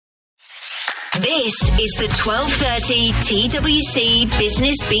This is the 12:30 TWC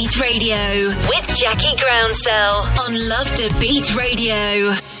Business Beat Radio with Jackie Groundsell on Love to Beat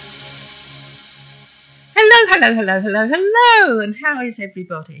Radio. Hello, and how is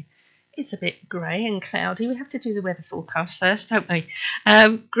everybody? It's a bit grey and cloudy. We have to do the weather forecast first, don't we?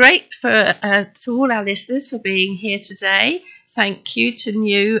 Great to all our listeners for being here today. Thank you to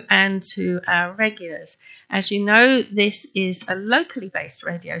new and to our regulars. As you know, this is a locally based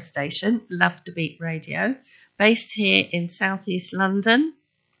radio station, Love to Beat Radio, based here in southeast London,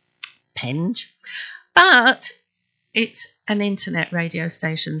 Penge, but it's an internet radio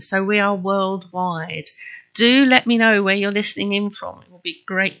station, so we are worldwide. Do let me know where you're listening in from. It will be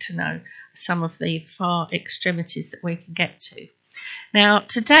great to know some of the far extremities that we can get to. Now,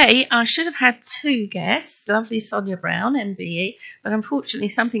 today I should have had two guests, lovely Sonia Brown, MBE, but unfortunately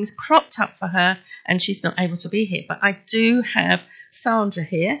something's cropped up for her and she's not able to be here. But I do have Sandra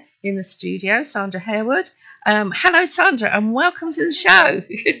here in the studio, Sandra Harewood. Hello, Sandra, and welcome to the show. Thank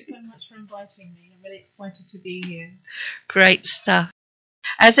you so much for inviting me. I'm really excited to be here. Great stuff.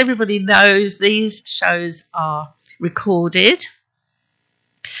 As everybody knows, these shows are recorded,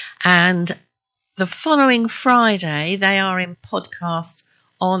 and the following Friday they are in podcast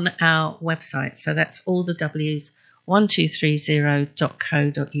on our website. So that's all the W's,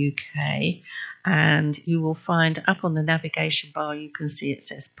 1230.co.uk, and you will find up on the navigation bar, you can see it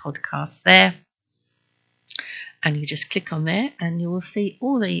says podcasts there. And you just click on there and you will see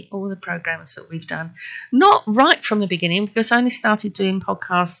all the programs that we've done. Not right from the beginning, because I only started doing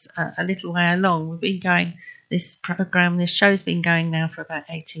podcasts a little way along. We've been going, this show's been going now for about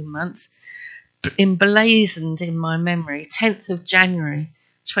 18 months. Emblazoned in my memory, 10th of January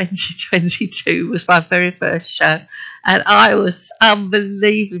 2022 was my very first show. And I was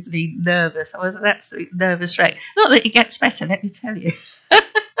unbelievably nervous. I was an absolute nervous wreck. Not that it gets better, let me tell you.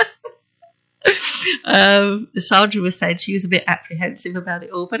 Sandra was saying she was a bit apprehensive about it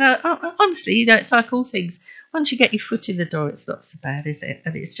all, but honestly, you know, it's like all things. Once you get your foot in the door, it's not so bad, is it?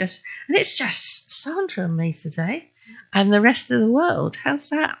 And it's just Sandra and me today, and the rest of the world. How's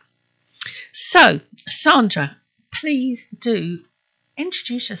that? So, Sandra, please do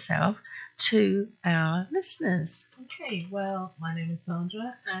introduce yourself to our listeners. Okay, well, my name is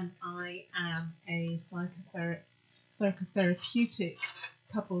Sandra, and I am a psychotherapeutic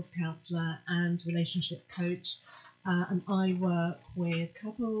couples counsellor and relationship coach, and I work with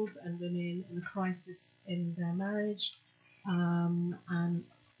couples and women in a crisis in their marriage, and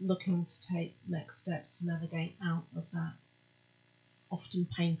looking to take next steps to navigate out of that often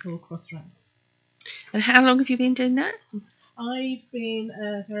painful crossroads. And how long have you been doing that? I've been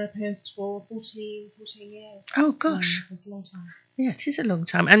a therapist for 14 years. Oh gosh, it's a long time. Yeah, it is a long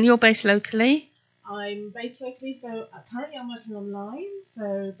time. And you're based locally? I'm based locally, so currently I'm working online,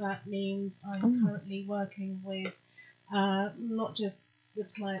 so that means I'm currently working with not just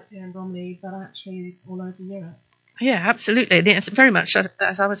with clients here in Bromley, but actually all over Europe. Yeah, absolutely. And it's very much,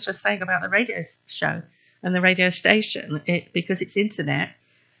 as I was just saying about the radio show and the radio station, because it's internet,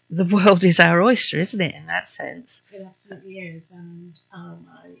 the world is our oyster, isn't it, in that sense? It absolutely is. And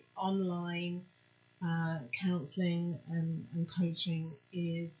online counselling and coaching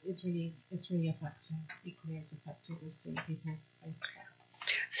is really effective, equally as effective as seeing people face to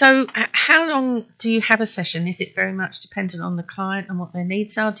face. So how long do you have a session? Is it very much dependent on the client and what their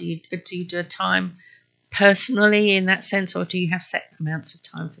needs are? Do you do a time personally in that sense, or do you have set amounts of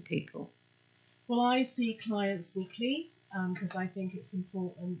time for people? Well, I see clients weekly because I think it's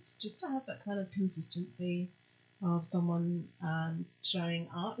important just to have that kind of consistency of someone showing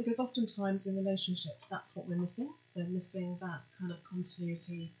up, because oftentimes in relationships that's what we're missing. We're missing that kind of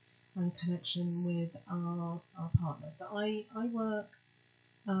continuity and connection with our partners. So I work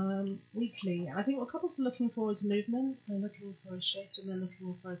weekly, and I think what couples are looking for is movement. They're looking for a shift and they're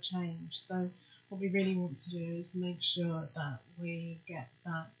looking for a change. So what we really want to do is make sure that we get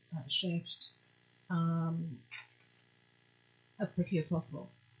that shift as quickly as possible.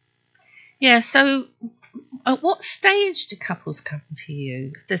 Yeah, so at what stage do couples come to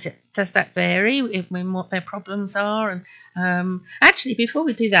you? Does that vary in what their problems are? And actually, before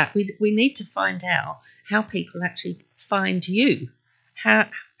we do that, we need to find out how people actually find you. How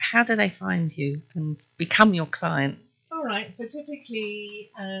do they find you and become your client? All right, so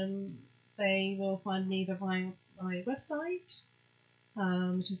typically they will find me either via my website,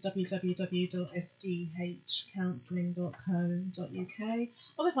 which is www.sdhcounselling.co.uk,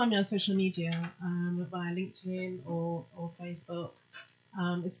 or they find me on social media via LinkedIn or Facebook.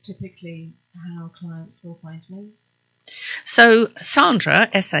 It's typically how clients will find me. So Sandra,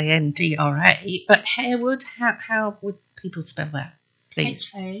 Sandra, but Harewood, how would people spell that,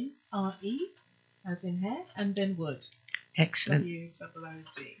 please? Harewood. as in hair, and then wood. Excellent.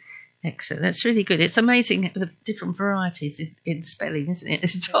 WOOD. Excellent. That's really good. It's amazing the different varieties in spelling, isn't it?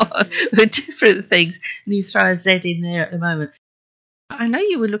 It's not with different things. And you throw a Z in there at the moment. I know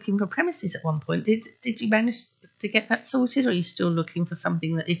you were looking for premises at one point. Did you manage to get that sorted, or are you still looking for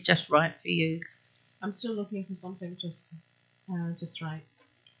something that is just right for you? I'm still looking for something just right.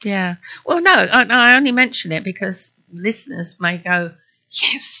 Yeah. Well, no, I only mention it because listeners may go,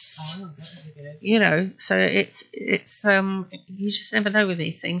 yes. Oh, that's a good idea. You know, so it's you just never know with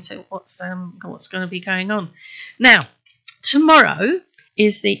these things. So what's going to be going on? Now, tomorrow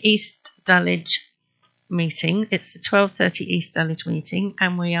is the East Dulwich meeting. It's the 12:30 East Dulwich meeting,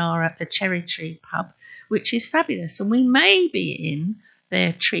 and we are at the Cherry Tree Pub, which is fabulous. And we may be in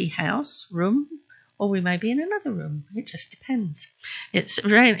their treehouse room, or we may be in another room. It just depends. It's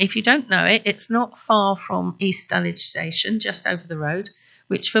really, if you don't know it, it's not far from East Dulwich Station, just over the road.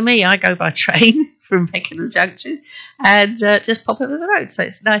 Which for me, I go by train from Beckenham Junction, and just pop over the road. So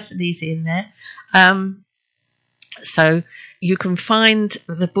it's nice and easy in there. So you can find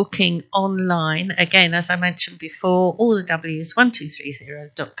the booking online. Again, as I mentioned before, all the W's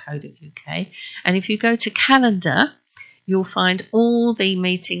 1230.co.uk. And if you go to calendar, you'll find all the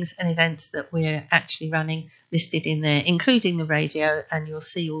meetings and events that we're actually running listed in there, including the radio. And you'll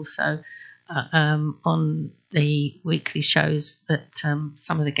see also on the weekly shows that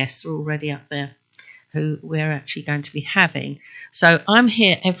some of the guests are already up there who we're actually going to be having. So I'm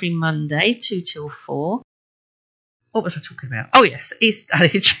here every Monday, 2 till 4. What was I talking about? Oh, yes, East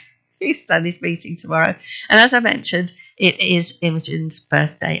Dulwich meeting tomorrow. And as I mentioned, it is Imogen's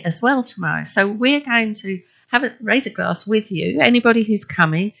birthday as well tomorrow. So we're going to raise a glass with you. Anybody who's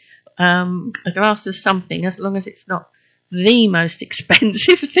coming, a glass of something, as long as it's not the most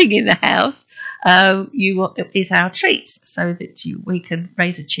expensive thing in the house, is our treats, so that we can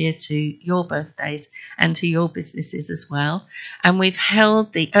raise a cheer to your birthdays and to your businesses as well. And we've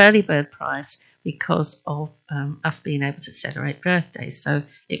held the early bird price because of us being able to celebrate birthdays. So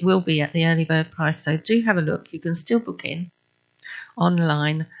it will be at the early bird price. So do have a look. You can still book in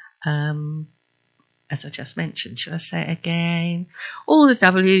online, as I just mentioned. Should I say it again? All the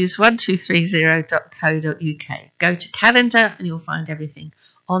W's, 1230.co.uk. Go to calendar and you'll find everything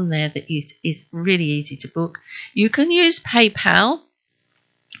on there that is really easy to book. You can use PayPal,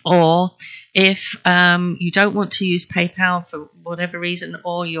 or if you don't want to use PayPal for whatever reason,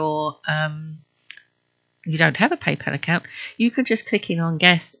 or you don't have a PayPal account, you can just click in on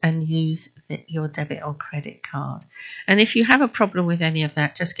guest and use your debit or credit card. And if you have a problem with any of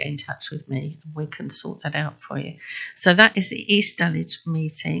that, just get in touch with me and we can sort that out for you. So that is the East Dulwich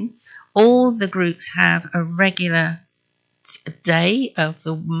meeting. All the groups have a regular day of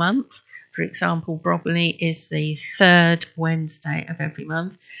the month. For example, Bromley is the third Wednesday of every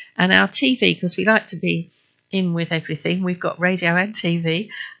month. And our TV, because we like to be in with everything, we've got radio and TV.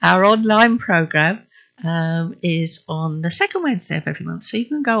 Our online programme is on the second Wednesday of every month. So you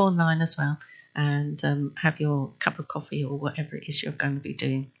can go online as well and have your cup of coffee or whatever it is you're going to be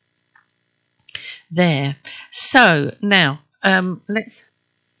doing there. So now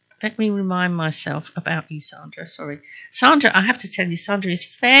let me remind myself about you, Sandra. Sorry. Sandra, I have to tell you, Sandra is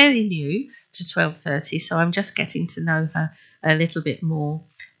fairly new to 12:30, so I'm just getting to know her a little bit more.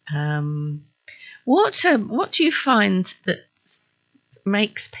 What do you find that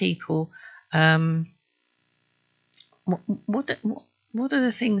makes people... What are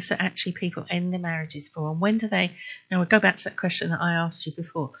the things that actually people end their marriages for, and when do they? Now we'll go back to that question that I asked you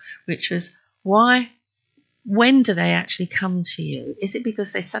before, which was when do they actually come to you? Is it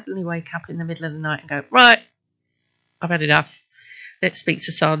because they suddenly wake up in the middle of the night and go, right, I've had enough, let's speak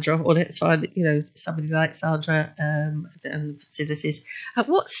to Sandra, or let's find somebody like Sandra and the facilities? At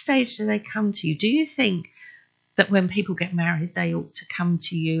what stage do they come to you? Do you think that when people get married they ought to come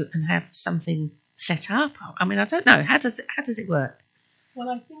to you and have something set up? I mean, I don't know. How does it work? Well,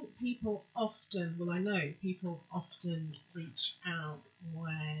 I think I know people often reach out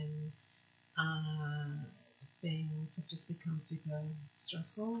when things have just become super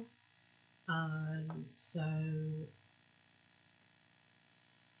stressful. So I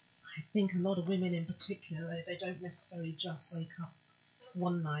think a lot of women in particular, they don't necessarily just wake up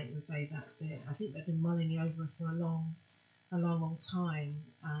one night and say that's it. I think they've been mulling over for a long time,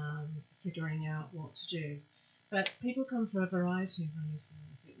 figuring out what to do. But people come for a variety of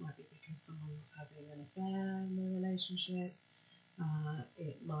reasons. It might be because someone's having an affair in the relationship.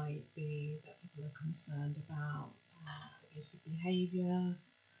 It might be that people are concerned about abusive behaviour.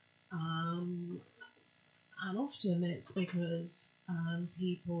 And often it's because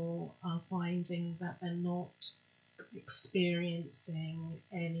people are finding that they're not experiencing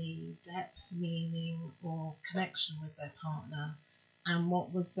any depth, meaning, or connection with their partner, and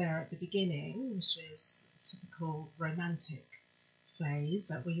what was there at the beginning, which is typical romantic phase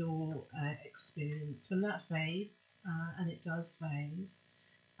that we all experience. When that fades, and it does fade,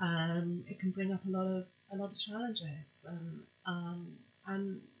 it can bring up a lot of challenges,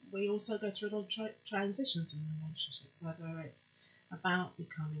 and we also go through a lot of transitions in the relationship, whether it's about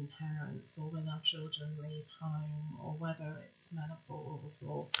becoming parents, or when our children leave home, or whether it's menopause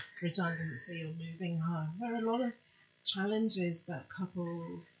or redundancy or moving home. There are a lot of challenges that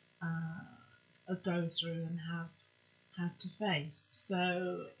couples go through and have to face.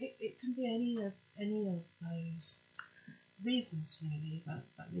 So it can be any of those reasons really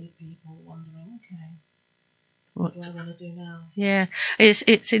that leave people wondering, okay, what do I want to do now? Yeah,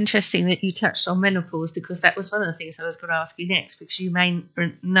 it's interesting that you touched on menopause, because that was one of the things I was going to ask you next, because you may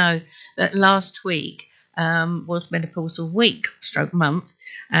know that last week was menopausal week / month,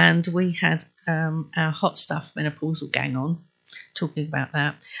 and we had our hot stuff menopausal gang on talking about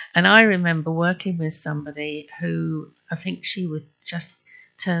that. And I remember working with somebody who, I think she would just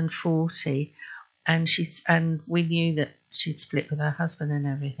turn 40, and we knew that she'd split with her husband and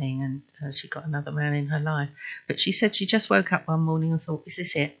everything, and she got another man in her life. But she said she just woke up one morning and thought, is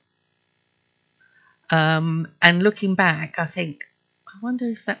this it? And looking back, I think, I wonder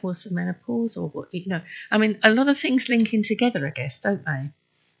if that was the menopause or what, I mean, a lot of things linking together, I guess, don't they?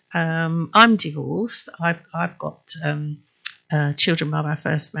 I'm divorced. I've got children by my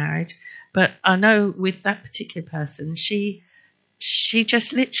first marriage, but I know with that particular person, she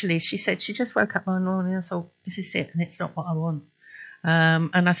just literally, she said she just woke up one morning and thought, this is it, and it's not what I want.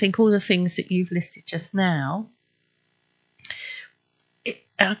 And I think all the things that you've listed just now,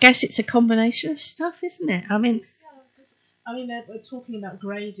 I guess it's a combination of stuff, isn't it? I mean, we're talking about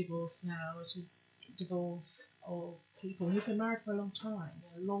grey divorce now, which is divorce of people who've been married for a long time,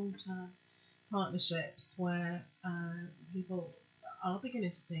 long-term partnerships where people are beginning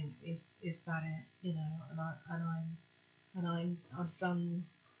to think, is that it? I'm done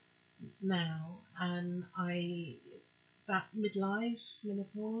now, and that midlife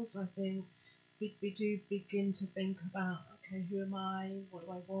menopause, I think we do begin to think about, okay, who am I? What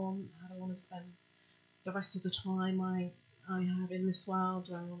do I want? How do I want to spend the rest of the time I have in this world?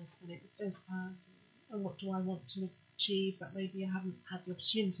 Do I want to spend it with this person? And what do I want to achieve that maybe I haven't had the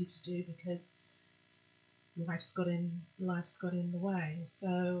opportunity to do because life's got in the way?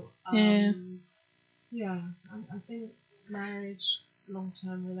 So I think marriage,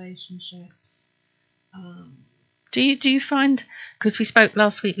 long-term relationships. Do you find, because we spoke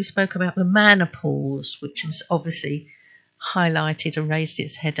last week, we spoke about the menopause, which has obviously highlighted and raised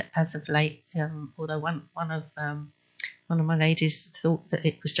its head as of late. Although one of my ladies thought that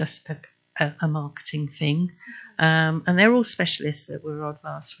it was just a marketing thing, and they're all specialists that were on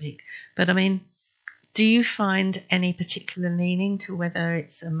last week. But I mean, do you find any particular leaning to whether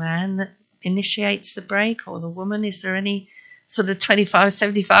it's a man that initiates the break or the woman? Is there any sort of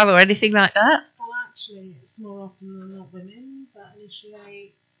 25-75 or anything like that? Well, actually, it's more often than not women that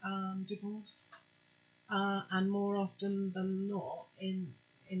initiate divorce, and more often than not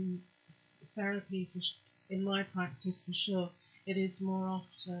in therapy, in my practice for sure, it is more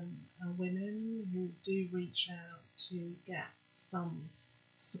often women who do reach out to get some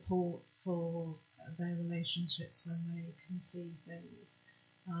support for their relationships when they can see things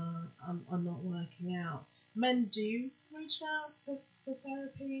are not working out. Men do reach out for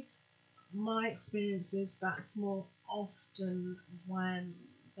therapy. My experience is that's more often when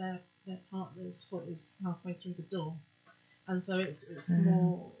their partner's foot is halfway through the door, and so it's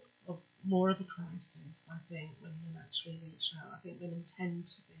more of a crisis, I think, when men actually reach out. I think women tend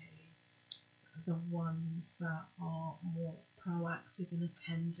to be the ones that are more proactive in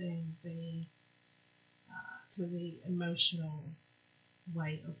attending to the emotional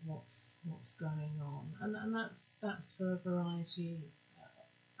weight of what's going on, and that's for a variety.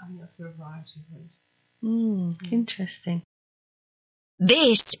 I think that's for a variety of reasons. Interesting.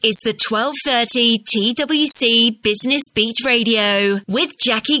 This is the 12:30 TWC Business Beat Radio with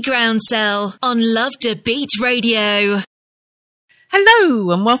Jackie Groundsell on Love to Beat Radio.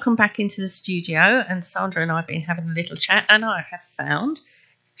 Hello and welcome back into the studio. And Sandra and I have been having a little chat, and I have found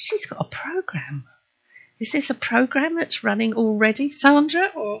she's got a programme. Is this a programme that's running already,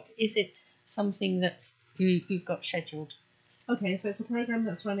 Sandra, or is it something that you've got scheduled? Okay, so it's a programme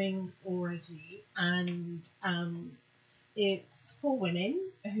that's running already, and it's for women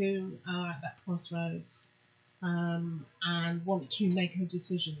who are at that crossroads and want to make a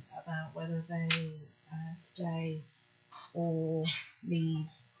decision about whether they stay or leave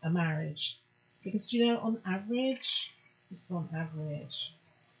a marriage. Because, on average,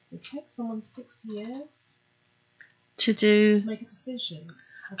 it takes someone 6 years To do. to make a decision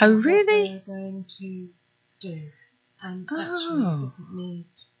about Oh, what really? they're going to do, and Oh. actually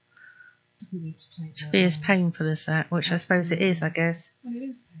it doesn't need to take To that be as long. painful as that, which I suppose it is, I guess. Well, it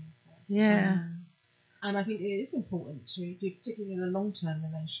is painful. Yeah. And I think it is important to, particularly in a long-term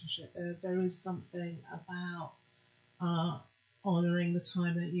relationship, there is something about honouring the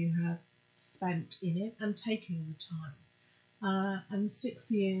time that you have spent in it and taking the time. And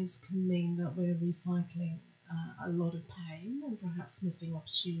 6 years can mean that we're recycling a lot of pain and perhaps missing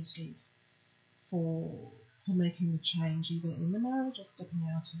opportunities for making the change either in the marriage or stepping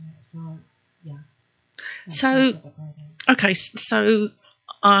out of it. So, yeah. So, okay, so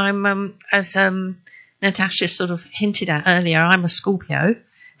I'm, as Natasha sort of hinted at earlier, I'm a Scorpio,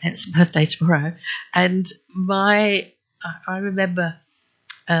 hence birthday tomorrow, and I remember,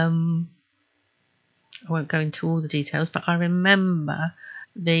 I won't go into all the details, but I remember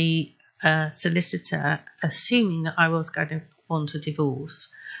the solicitor assuming that I was going to want a divorce,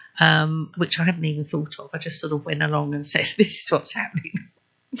 which I hadn't even thought of. I just sort of went along and said, this is what's happening.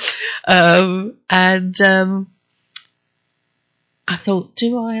 I thought,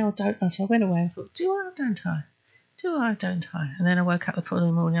 do I or don't I? So I went away and thought, do I or don't I? Do I or don't I? And then I woke up the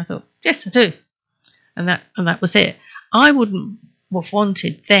following morning, I thought, yes, I do. And that was it. I wouldn't have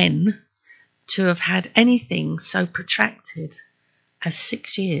wanted then to have had anything so protracted as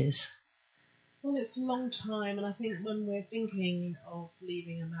 6 years. Well, it's a long time, and I think when we're thinking of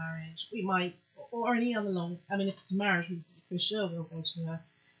leaving a marriage, we might, or any other if it's a marriage, for sure we'll go to a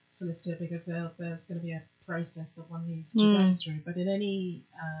solicitor because there's going to be a process that one needs to go through. But in any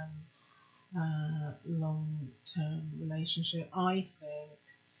long-term relationship, I think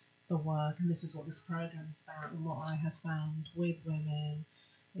the work, and this is what this program is about, and what I have found with women,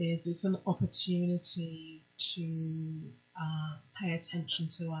 is it's an opportunity to pay attention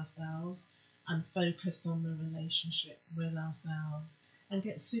to ourselves and focus on the relationship with ourselves and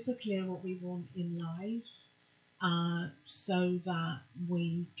get super clear what we want in life, so that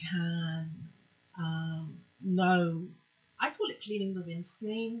we can know. I call it cleaning the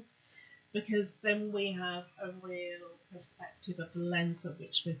windscreen, because then we have a real perspective of the lens at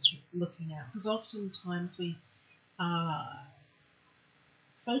which we're looking at. Because oftentimes we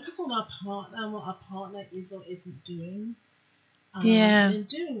focus on our partner and what our partner is or isn't doing. And in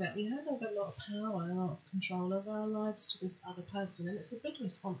doing that, we hand over a lot of power and a lot of control over our lives to this other person, and it's a big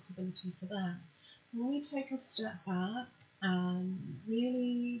responsibility for them. When we take a step back and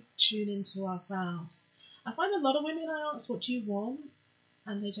really tune into ourselves, I find a lot of women, I ask, what do you want?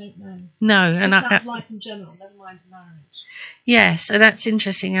 And they don't know. No, and about life in general, never mind marriage. Yes, so that's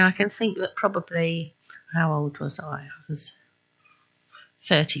interesting. I can think that probably, how old was I? I was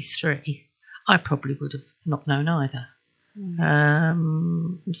 33. I probably would have not known either.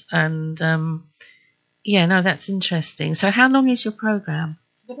 Yeah, no, that's interesting. So how long is your program?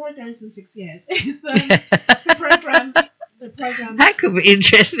 The program is in 6 years. It's the program. That could be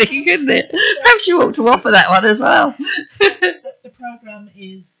interesting, couldn't it? Perhaps you ought to offer that one as well. The program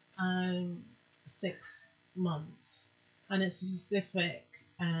is 6 months, and it's a specific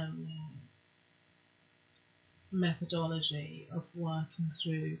methodology of working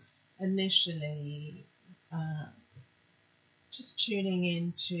through initially just tuning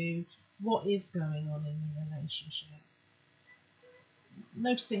into what is going on in the relationship,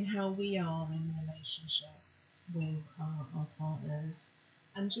 noticing how we are in the relationship with our partners,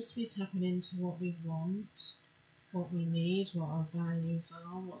 and just be tapping into what we want, what we need, what our values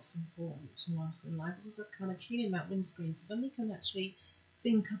are, what's important to us in life. This is kind of cleaning that windscreen, so then we can actually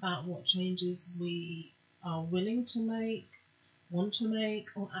think about what changes we are willing to make, want to make,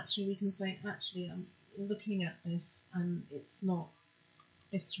 or actually we can say, actually, I'm looking at this and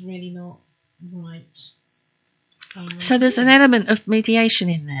it's really not right. So there's an element of mediation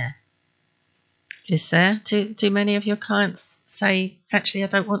in there, is there? Do many of your clients say, actually, I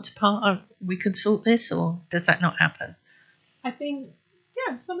don't want to part, we can sort this, or does that not happen? I think,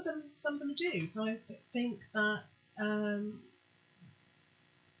 yeah, some of them do. So I think that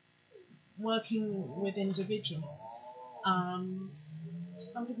working with individuals,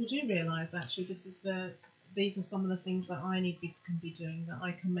 some people do realise, actually, these are some of the things that I can be doing, that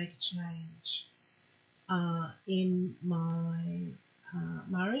I can make a change in my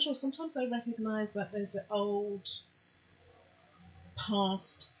marriage. Or sometimes I recognise that there's an old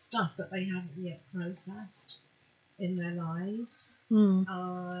past stuff that they haven't yet processed in their lives,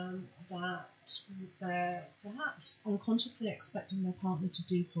 that they're perhaps unconsciously expecting their partner to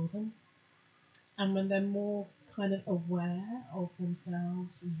do for them. And when they're more kind of aware of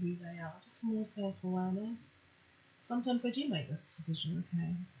themselves and who they are, just more self-awareness, sometimes they do make this decision,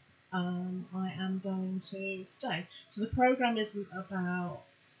 okay, I am going to stay. So the program isn't about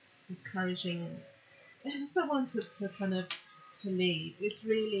encouraging someone to kind of to leave. It's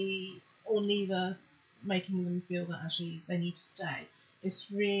really, or neither making them feel that actually they need to stay.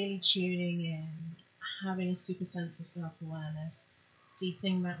 It's really tuning in, having a super sense of self-awareness,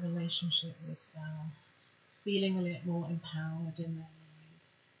 deepening that relationship with self, feeling a little more empowered in their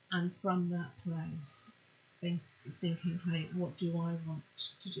lives, and from that place, thinking, hey, what do I want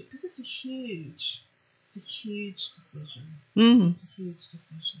to do? Because it's a huge decision. It's a huge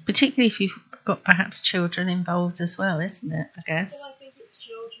decision. Particularly if you've got perhaps children involved as well, isn't it? I guess. Well, I think it's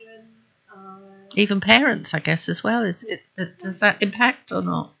children. Even parents, I guess, as well. Does that impact or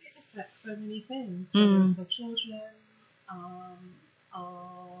not? It affects so many things. Whether it's our children,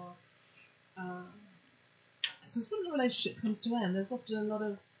 because when the relationship comes to end,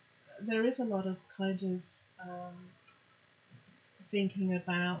 there is a lot of kind of thinking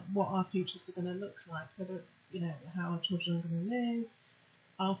about what our futures are going to look like, whether how our children are going to live,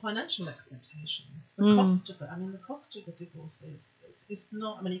 our financial expectations, the cost of it. I mean, the cost of a divorce it's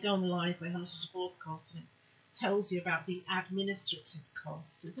not. I mean, you go online, say how much a divorce costs, and it tells you about the administrative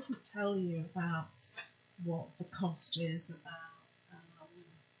costs. It doesn't tell you about what the cost is about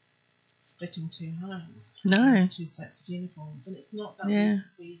splitting two homes, two sets of uniforms, and it's not that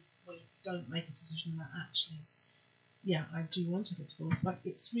we don't make a decision that actually, I do want to get divorced, but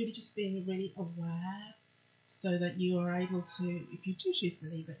it's really just being really aware, so that you are able to, if you do choose to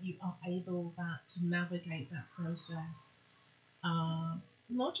leave, that you are able to navigate that process,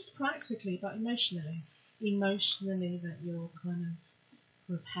 not just practically but emotionally, that you're kind of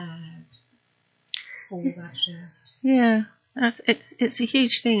prepared for that shift. Yeah. It's a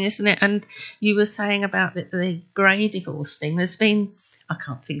huge thing, isn't it? And you were saying about the grey divorce thing. There's been, I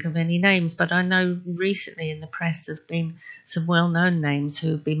can't think of any names, but I know recently in the press have been some well-known names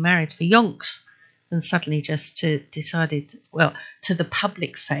who have been married for yonks and suddenly just decided, well, to the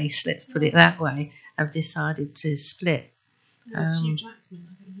public face, let's put it that way, have decided to split. Hugh Jackman. I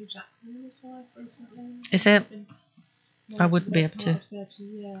think Hugh Jackman and his wife recently. Is it? I wouldn't be able to. 30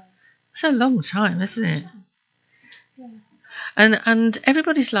 years. It's a long time, isn't it? Yeah. And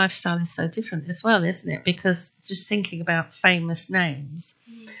everybody's lifestyle is so different as well, isn't it? Because just thinking about famous names,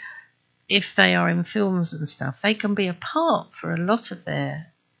 if they are in films and stuff, they can be apart for a lot of their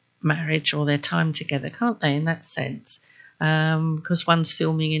marriage or their time together, can't they, in that sense? Because one's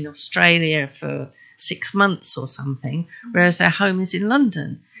filming in Australia for 6 months or something, whereas their home is in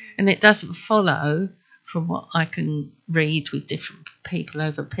London. And it doesn't follow, from what I can read with different people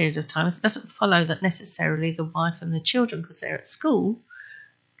over a period of time, it doesn't follow that necessarily the wife and the children, because they're at school,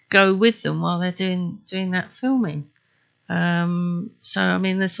 go with them while they're doing that filming. So, I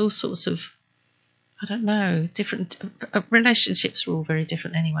mean, there's all sorts of, I don't know, different relationships are all very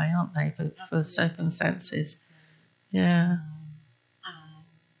different anyway, aren't they, for circumstances? Yeah.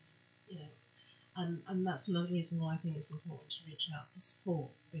 And that's another reason why I think it's important to reach out for support,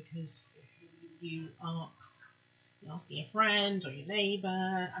 because you asking a friend or your neighbour,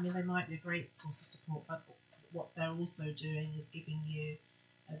 I mean, they might be a great source of support, but what they're also doing is giving you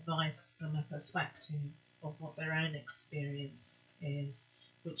advice from a perspective of what their own experience is,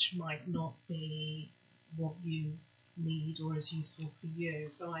 which might not be what you need or is useful for you.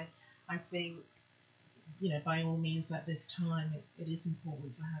 So I think, by all means at this time, it is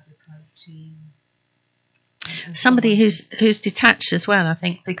important to have a kind of team. Somebody who's detached as well, I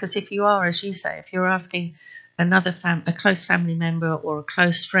think, because if you are, as you say, if you're asking a close family member or a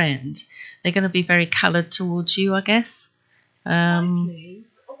close friend, they're going to be very coloured towards you, I guess. Likely.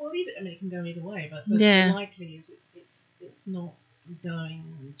 Well, it can go either way, but the likely is it's not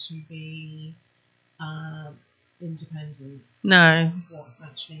going to be independent. No. Of what's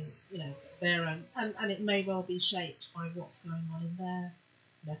actually, their own, and it may well be shaped by what's going on in their.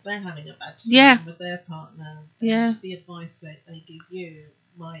 If they're having a bad time with their partner, the advice that they give you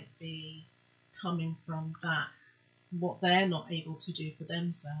might be coming from that, what they're not able to do for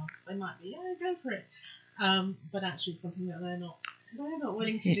themselves. They might be, go for it, but actually it's something that they're not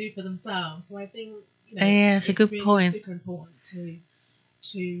willing to do for themselves. So I think it's a good really point. Super important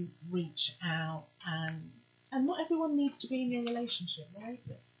to reach out, and not everyone needs to be in your relationship, right?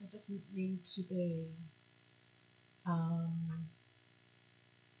 It doesn't need to be.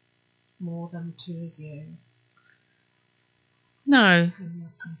 More than two of you. No,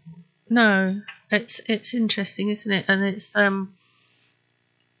 it's interesting, isn't it? And it's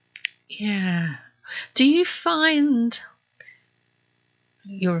Do you find,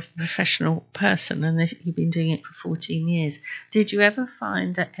 you're a professional person and you've been doing it for 14 years? Did you ever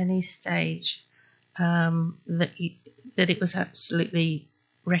find at any stage that it was absolutely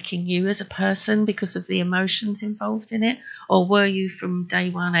wrecking you as a person because of the emotions involved in it, or were you from day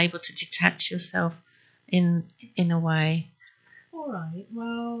one able to detach yourself in a way? All right.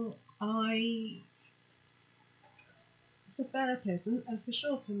 Well, for therapists, and for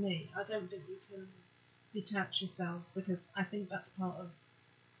sure for me, I don't think you can detach yourselves, because I think that's part of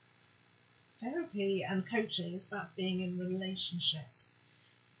therapy and coaching. It's about being in relationship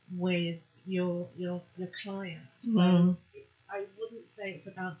with your client. So I wouldn't say it's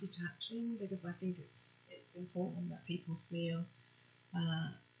about detaching, because I think it's important that people feel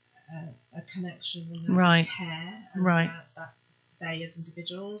a connection and Right. care, and Right. that they as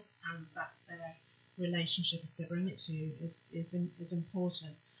individuals and that their relationship, if they bring it to you, is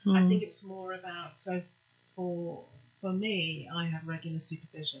important. I think it's more about, so for me, I have regular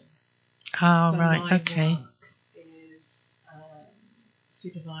supervision. Oh, So right, my okay. work is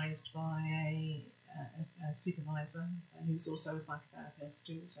supervised by a supervisor who's also a psychotherapist,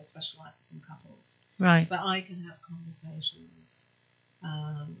 who also specialises in couples. Right. So I can have conversations.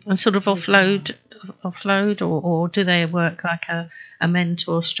 And sort of offload, or do they work like a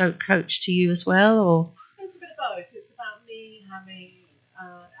mentor stroke coach to you as well, or? It's a bit of both. It's about me having,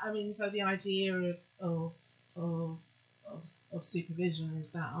 so the idea of supervision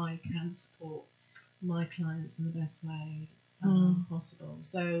is that I can support my clients in the best way possible.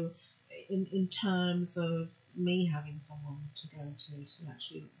 So in terms of me having someone to go to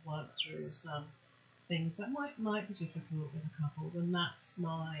actually work through some things that might be difficult with a couple, then that's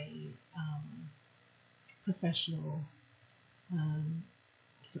my professional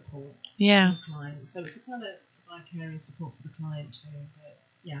support for the client. So it's a kind of vicarious support for the client too. But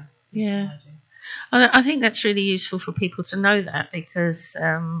yeah. What I do. I think that's really useful for people to know that, because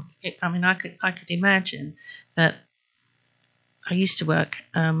I could imagine that I used to work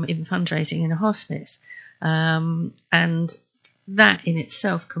in fundraising in a hospice, and that in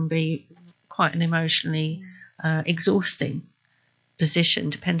itself can be quite an emotionally exhausting position,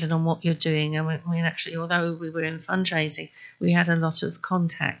 depending on what you're doing. And I mean, actually, although we were in fundraising, we had a lot of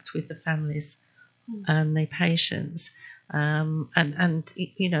contact with the families and the patients, and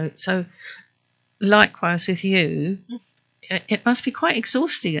you know, so likewise with you, it must be quite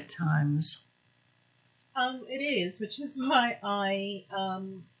exhausting at times. It is, which is why I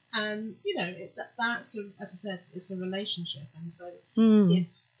and you know that's as I said, it's a relationship, and so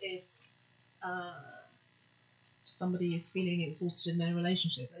if somebody is feeling exhausted in their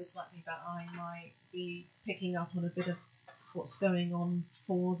relationship, it's likely that I might be picking up on a bit of what's going on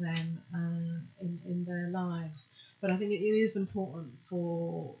for them in their lives. But I think it is important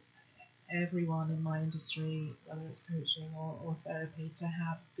for everyone in my industry, whether it's coaching or therapy, to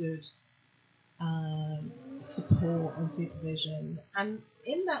have good support and supervision. And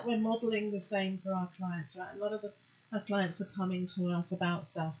in that, we're modelling the same for our clients, right? A lot of our clients are coming to us about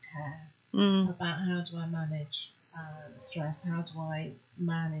self-care, about how do I manage stress, how do I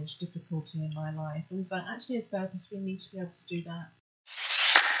manage difficulty in my life. And so actually as therapists, we need to be able to do that.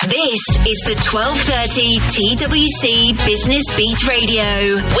 This is the 1230 TWC Business Beat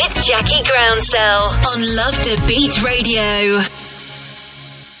Radio with Jackie Groundsell on Love to Beat Radio.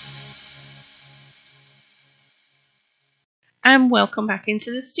 And welcome back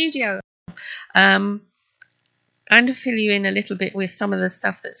into the studio. Going to fill you in a little bit with some of the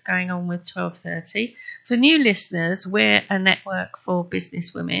stuff that's going on with 1230. For new listeners, we're a network for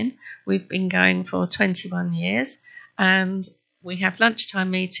business women. We've been going for 21 years, and we have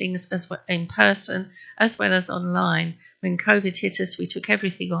lunchtime meetings as well in person as well as online. When COVID hit us, we took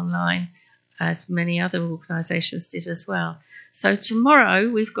everything online, as many other organisations did as well. So tomorrow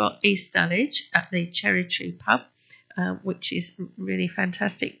we've got East Dulwich at the Cherry Tree Pub, which is really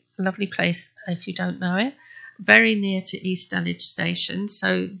fantastic, lovely place if you don't know it. Very near to East Dulwich Station,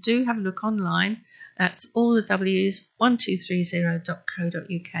 so do have a look online. That's all the W's,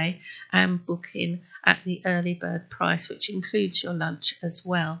 1230.co.uk, and book in at the early bird price, which includes your lunch as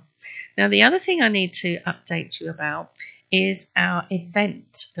well. Now, the other thing I need to update you about is our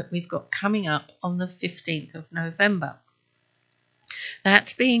event that we've got coming up on the 15th of November.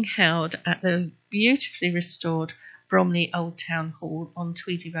 That's being held at the beautifully restored Bromley Old Town Hall on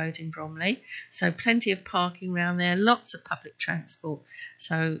Tweedy Road in Bromley. So plenty of parking around there, lots of public transport.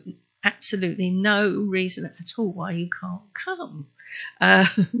 So absolutely no reason at all why you can't come,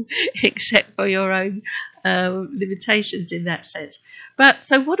 except for your own limitations in that sense. But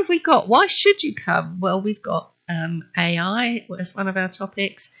so what have we got? Why should you come? Well, we've got AI as one of our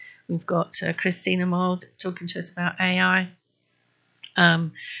topics. We've got Christina Mould talking to us about AI.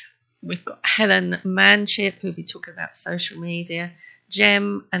 We've got Helen Manship, who'll be talking about social media.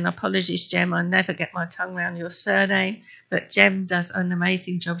 Jem, and apologies, Jem, I never get my tongue around your surname, but Jem does an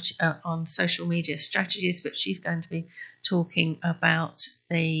amazing job on social media strategies, but she's going to be talking about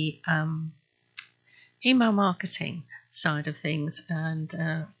the email marketing side of things, and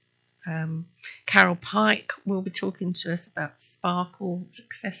Carol Pike will be talking to us about Sparkle,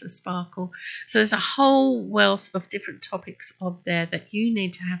 success of Sparkle. So there's a whole wealth of different topics on there that you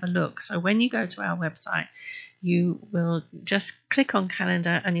need to have a look. So when you go to our website, you will just click on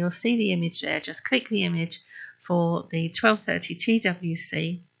calendar and you'll see the image there. Just click the image for the 12:30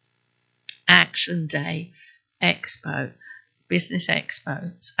 TWC Action Day Expo, Business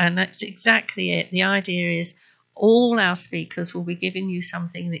Expo. And that's exactly it. The idea is all our speakers will be giving you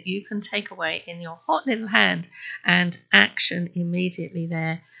something that you can take away in your hot little hand and action immediately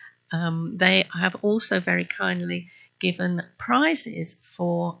there. They have also very kindly given prizes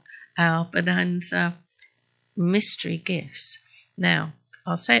for our Bonanza mystery gifts. Now,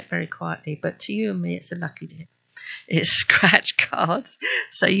 I'll say it very quietly, but to you and me, it's a lucky dip. It's scratch cards.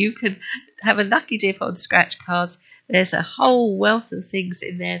 So you can have a lucky dip on scratch cards. There's a whole wealth of things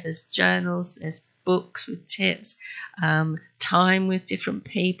in there. There's journals, there's books with tips, time with different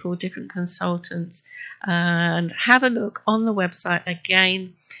people, different consultants, and have a look on the website.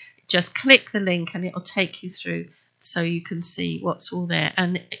 Again, just click the link and it'll take you through so you can see what's all there.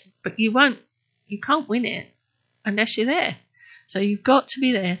 But you can't win it unless you're there. So you've got to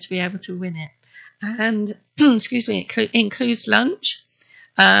be there to be able to win it. And excuse me, it includes lunch.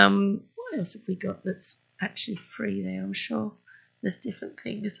 What else have we got that's actually free there? I'm sure there's different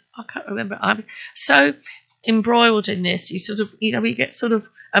things. I can't remember. I'm so embroiled in this. We get sort of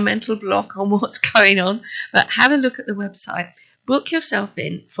a mental block on what's going on. But have a look at the website. Book yourself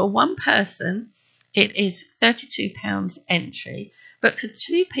in. For one person, it is £32 entry. But for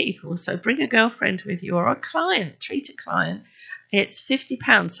two people, so bring a girlfriend with you or a client, treat a client, it's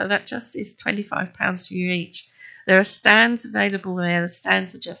 £50. So that just is £25 for you each. There are stands available there. The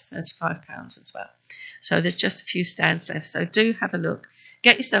stands are just £35 as well. So there's just a few stands left. So do have a look.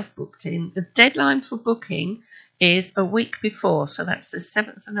 Get yourself booked in. The deadline for booking is a week before. So that's the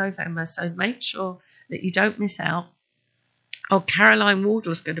 7th of November. So make sure that you don't miss out. Oh, Caroline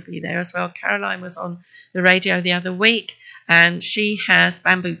Wardle's going to be there as well. Caroline was on the radio the other week and she has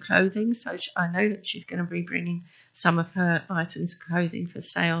bamboo clothing. So I know that she's going to be bringing some of her items of clothing for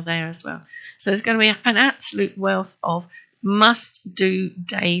sale there as well. So there's going to be an absolute wealth of must-do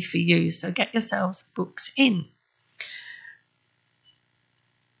day for you. So get yourselves booked in.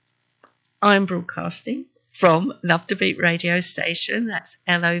 I'm broadcasting from Love to Beat radio station. That's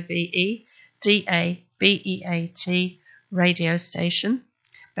LOVEDABEAT radio station,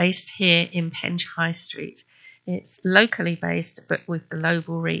 based here in Penge High Street. It's locally based but with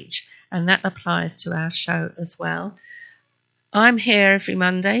global reach, and that applies to our show as well. I'm here every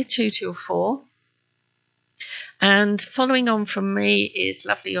Monday 2 till 4. And following on from me is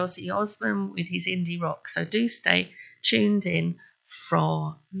lovely Ozzy Osbourne with his indie rock. So do stay tuned in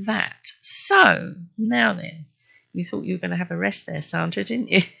for that. So now then, you thought you were going to have a rest there, Sandra, didn't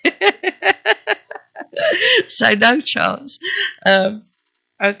you? So no chance.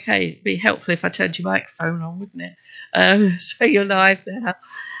 Okay, it'd be helpful if I turned your microphone on, wouldn't it? So you're live now.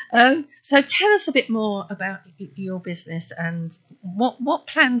 So tell us a bit more about your business and what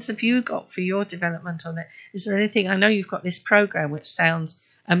plans have you got for your development on it? Is there anything? I know you've got this program which sounds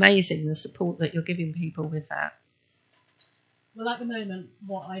amazing, the support that you're giving people with that. Well, at the moment,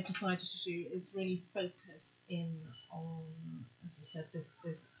 what I've decided to do is really focus in on, as I said, this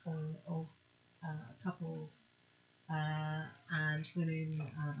point of couples and women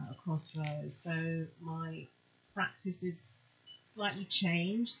at a crossroads. So my practice is slightly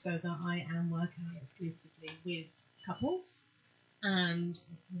changed so that I am working exclusively with couples and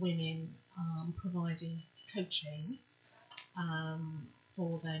women, providing coaching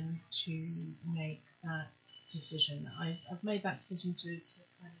for them to make that decision. I've made that decision to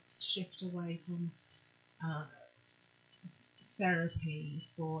kind of shift away from therapy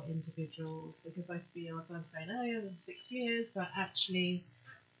for individuals, because I feel, as I'm saying earlier, in 6 years, that actually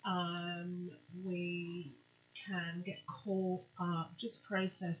we can get caught up just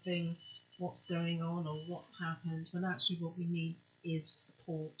processing what's going on or what's happened, when actually what we need is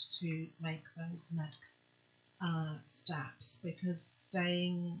support to make those next steps, because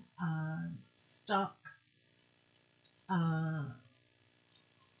staying stuck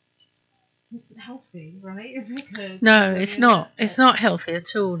isn't healthy, right? Because no, it's not. It's not healthy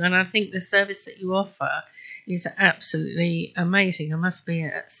at all. And I think the service that you offer is absolutely amazing. It must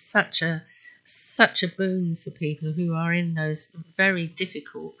be such a boon for people who are in those very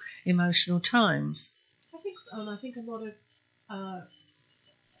difficult emotional times. I think so, and I think a lot of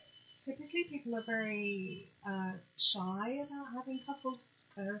typically people are very shy about having couples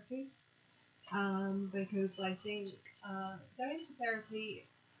therapy, because I think going to therapy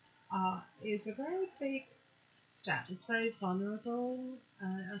is a very big step. It's very vulnerable.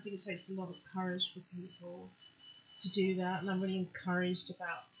 I think it takes a lot of courage for people to do that, and I'm really encouraged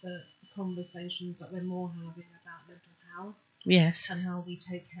about the conversations that we're more having about mental health. Yes. And how we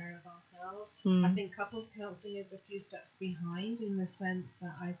take care of ourselves. Mm. I think couples counselling is a few steps behind, in the sense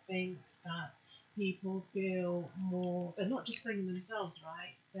that I think that people feel more, they're not just bringing themselves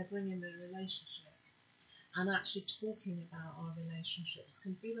right, they're bringing their relationship. And actually talking about our relationships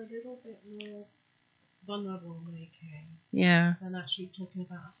can feel a little bit more vulnerable making. Yeah. Than actually talking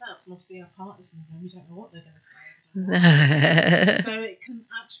about ourselves. And obviously our partners, we don't know what they're going to say. So it can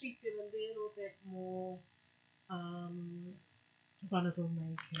actually feel a little bit more vulnerable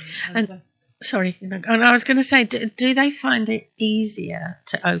making. And sorry, and I was going to say, do they find it easier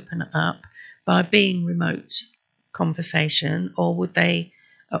to open up by being remote conversation, or would they,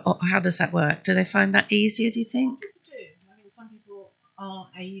 or how does that work? Do they find that easier, do you think? They do. I mean, some people are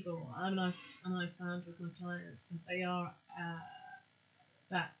able, and I found with my clients that they are,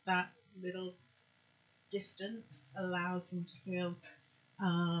 that little distance allows them to feel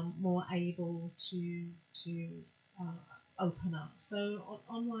more able to open up. So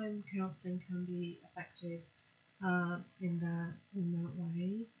online counselling can be effective in that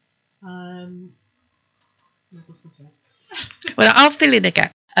way. Well, I'll fill in a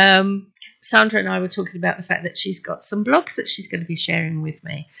gap. Sandra and I were talking about the fact that she's got some blogs that she's going to be sharing with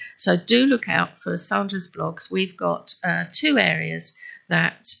me. So do look out for Sandra's blogs. We've got 2 areas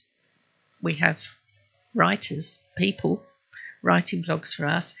that we have writers, people, writing blogs for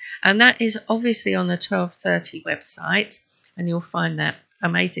us, and that is obviously on the 1230 website, and you'll find that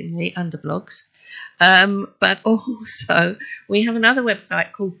amazingly under blogs. But also we have another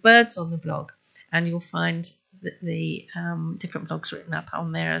website called Birds on the Blog, and you'll find the different blogs written up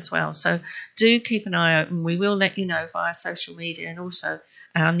on there as well. So do keep an eye open. We will let you know via social media and also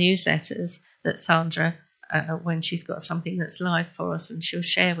our newsletters that Sandra, when she's got something that's live for us, and she'll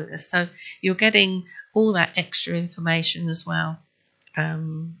share with us. So you're getting all that extra information as well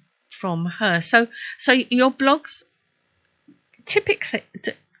from her. So your blogs, typically,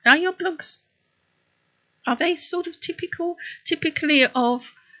 are they sort of typically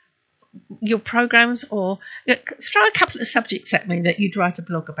of your programs, or throw a couple of subjects at me that you'd write a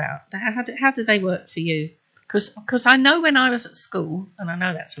blog about? How do they work for you? Because I know when I was at school, and I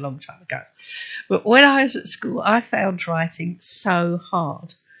know that's a long time ago, but when I was at school, I found writing so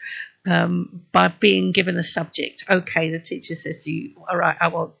hard. By being given a subject, okay, the teacher says to you, all right, I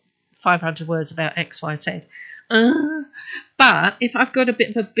want 500 words about X, Y, Z. But if I've got a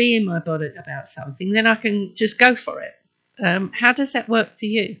bit of a bee in my body about something, then I can just go for it. How does that work for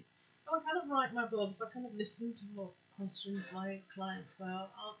you? I kind of write my blogs. I kind of listen to what questions my clients are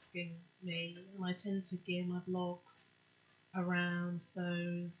asking me, and I tend to gear my blogs around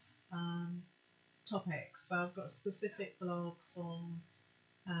those topics. So I've got specific blogs on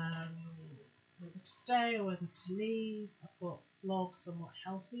whether to stay or whether to leave. I've got blogs on what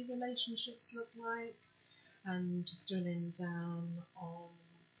healthy relationships look like, and just drilling down on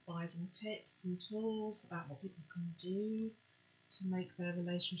providing tips and tools about what people can do to make their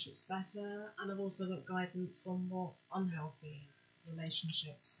relationships better. And I've also got guidance on what unhealthy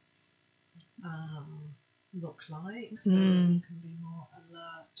relationships look like, so you can be more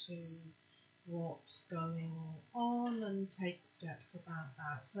alert to what's going on and take steps about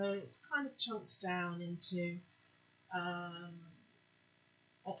that. So it's kind of chunks down into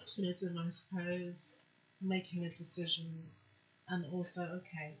optimism, I suppose, making a decision, and also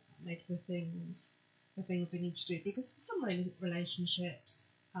make the things I need to do, because for some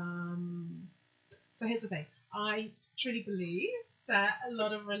relationships, so here's the thing, I truly believe that a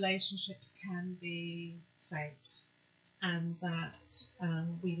lot of relationships can be saved, and that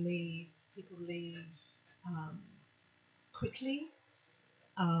people leave quickly,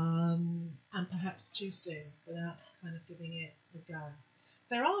 and perhaps too soon, without kind of giving it a go.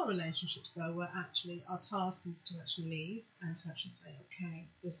 There are relationships, though, where actually our task is to actually leave and to actually say, okay,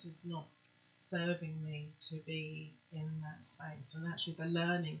 this is not serving me to be in that space. And actually the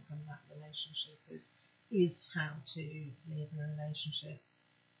learning from that relationship is how to leave a relationship,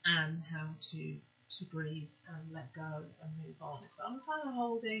 and how to breathe and let go and move on. So I'm kind of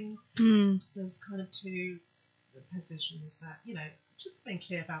holding those kind of 2 positions, that, just being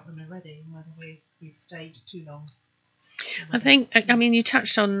clear about when we're ready, and whether we've stayed too long. I mean, you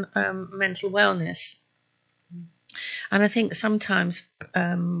touched on mental wellness, and I think sometimes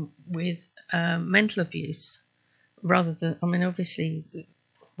with mental abuse, rather than, obviously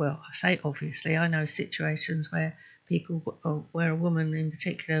well, I say obviously, I know situations where where a woman in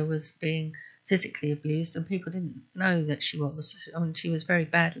particular was being physically abused and people didn't know that she was. I mean, she was very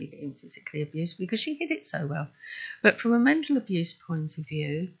badly being physically abused because she hid it so well. But from a mental abuse point of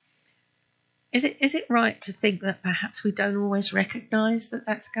view, is it right to think that perhaps we don't always recognise that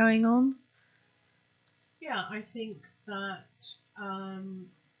that's going on? Yeah, I think that,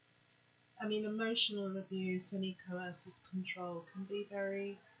 emotional abuse, any coercive control can be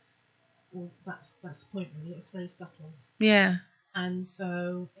very, well, that's the point really, it's very subtle. Yeah. And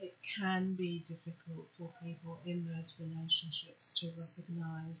so it can be difficult for people in those relationships to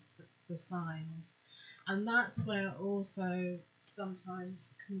recognise the signs. And that's where also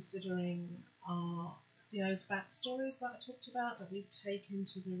sometimes considering those backstories that I talked about that we take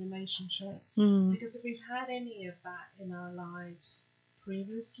into the relationship. Because if we've had any of that in our lives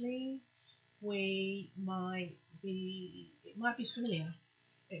previously, it might be familiar.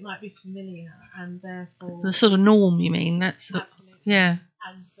 It might be familiar, and therefore The sort of norm, you mean? That's absolutely. Yeah.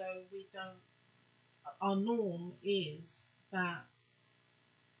 And so our norm is that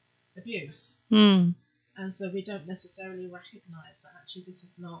abuse. And so we don't necessarily recognise that actually this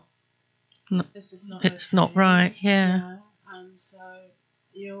is not it's okay. not right. Yeah. And so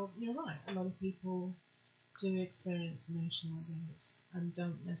you're right. A lot of people do experience emotional abuse and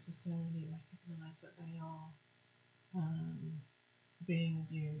don't necessarily recognise that they are being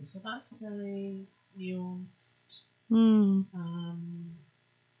abused. So that's a very nuanced and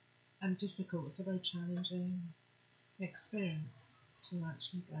difficult. It's a very challenging experience to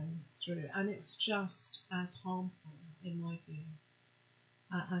actually go through, and it's just as harmful, in my view,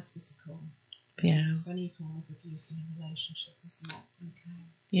 as physical. Yeah. Because any form of abuse in a relationship is not okay.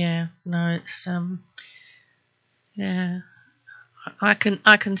 Yeah. No, it's yeah. I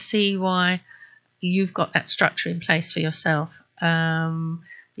can see why you've got that structure in place for yourself,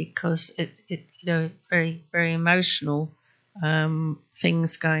 because it very, very emotional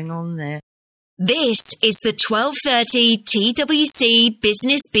things going on there. This is the 12:30 TWC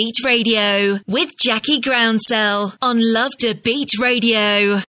Business Beat Radio with Jackie Groundsell on Love to Beat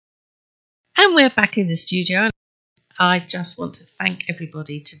Radio. And we're back in the studio. I just want to thank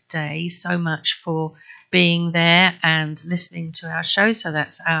everybody today so much for being there and listening to our show. So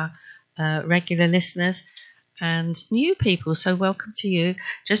that's our regular listeners and new people. So welcome to you.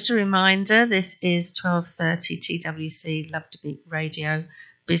 Just a reminder, this is 12:30 TWC Love to Beat Radio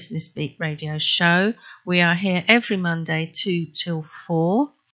Business Beat Radio show. We are here every Monday 2 till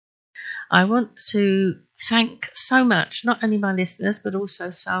 4. I want to thank so much, not only my listeners, but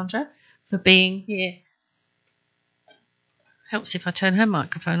also Sandra for being here. Helps if I turn her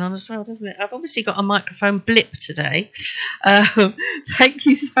microphone on as well, doesn't it? I've obviously got a microphone blip today. Thank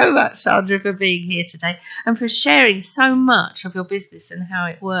you so much, Sandra, for being here today and for sharing so much of your business and how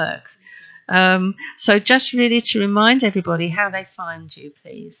it works. So just really to remind everybody how they find you,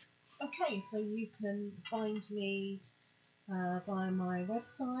 please. Okay, so you can find me via my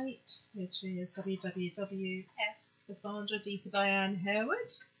website, which is www.s for Sandra, D for Diane,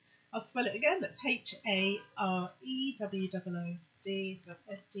 Harewood. I'll spell it again. That's HAREWOOD. That's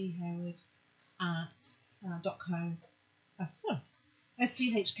SD Harewood at .co.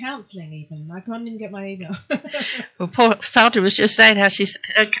 SDH Counselling even. I can't even get my email. Well, poor Sandra was just saying how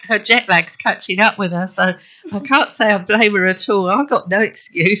her jet lag's catching up with her, so I can't say I blame her at all. I've got no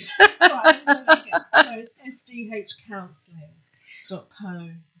excuse. Right, so it's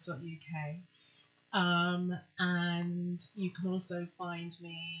sdhcounselling.co.uk. And you can also find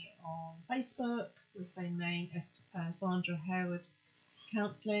me on Facebook with the same name, Sandra Harewood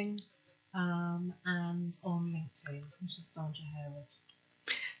Counselling, and on LinkedIn, which is Sandra Harewood.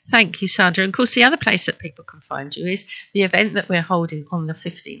 Thank you, Sandra. And of course, the other place that people can find you is the event that we're holding on the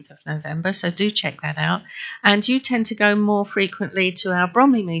 15th of November. So do check that out. And you tend to go more frequently to our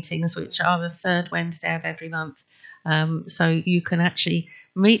Bromley meetings, which are the third Wednesday of every month. So you can actually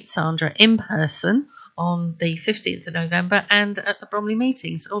meet Sandra in person on the 15th of November and at the Bromley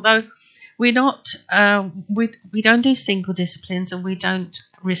meetings. Although we're not, we don't do single disciplines and we don't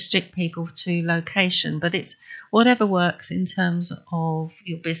restrict people to location, but it's whatever works in terms of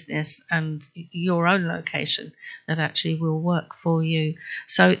your business and your own location that actually will work for you.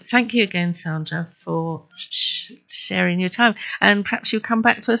 So thank you again, Sandra, for sharing your time. And perhaps you'll come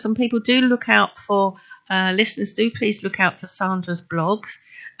back to us, and people do look out for, listeners do please look out for Sandra's blogs,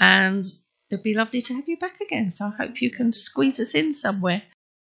 and it'd be lovely to have you back again. So I hope you can squeeze us in somewhere.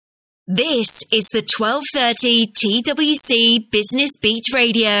 This is the 12:30 TWC Business Beat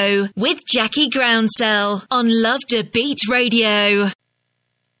Radio with Jackie Groundsell on Love to Beat Radio.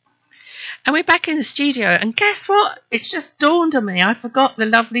 And we're back in the studio, and guess what? It's just dawned on me. I forgot the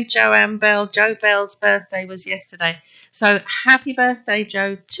lovely Joanne Bell. Joe Bell's birthday was yesterday. So happy birthday,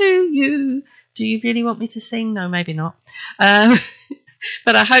 Joe, to you. Do you really want me to sing? No, maybe not.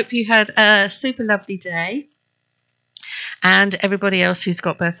 But I hope you had a super lovely day. And everybody else who's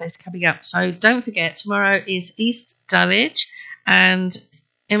got birthdays coming up. So don't forget, tomorrow is East Dulwich, and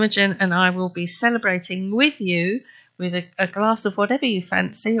Imogen and I will be celebrating with you with a glass of whatever you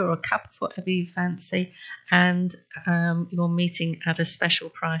fancy, or a cup of whatever you fancy, and you're meeting at a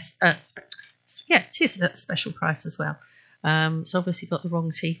special price. Yeah, it is at a special price as well. So obviously got the wrong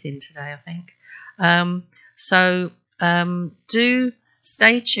teeth in today, I think. So do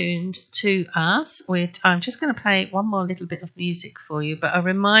stay tuned to us. I'm just going to play one more little bit of music for you, but a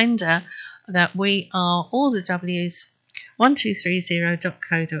reminder that we are all the W's,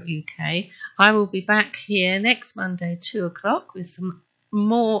 1230.co.uk. I will be back here next Monday, 2 o'clock, with some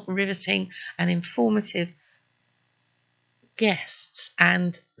more riveting and informative guests.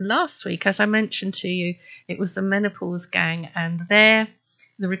 And last week, as I mentioned to you, it was the Menopause Gang, and the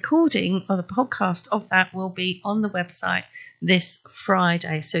recording or the podcast of that will be on the website this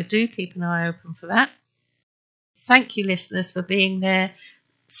Friday. So do keep an eye open for that. Thank you, listeners, for being there.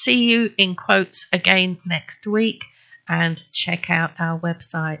 See you in quotes again next week. And check out our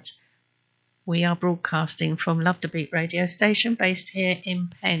website. We are broadcasting from Love to Beat radio station based here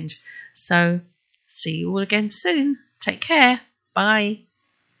in Penge. So see you all again soon. Take care. Bye.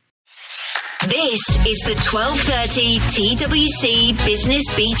 This is the 1230 TWC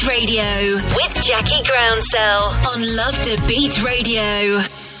Business Beat Radio with Jackie Groundsell on Love to Beat Radio.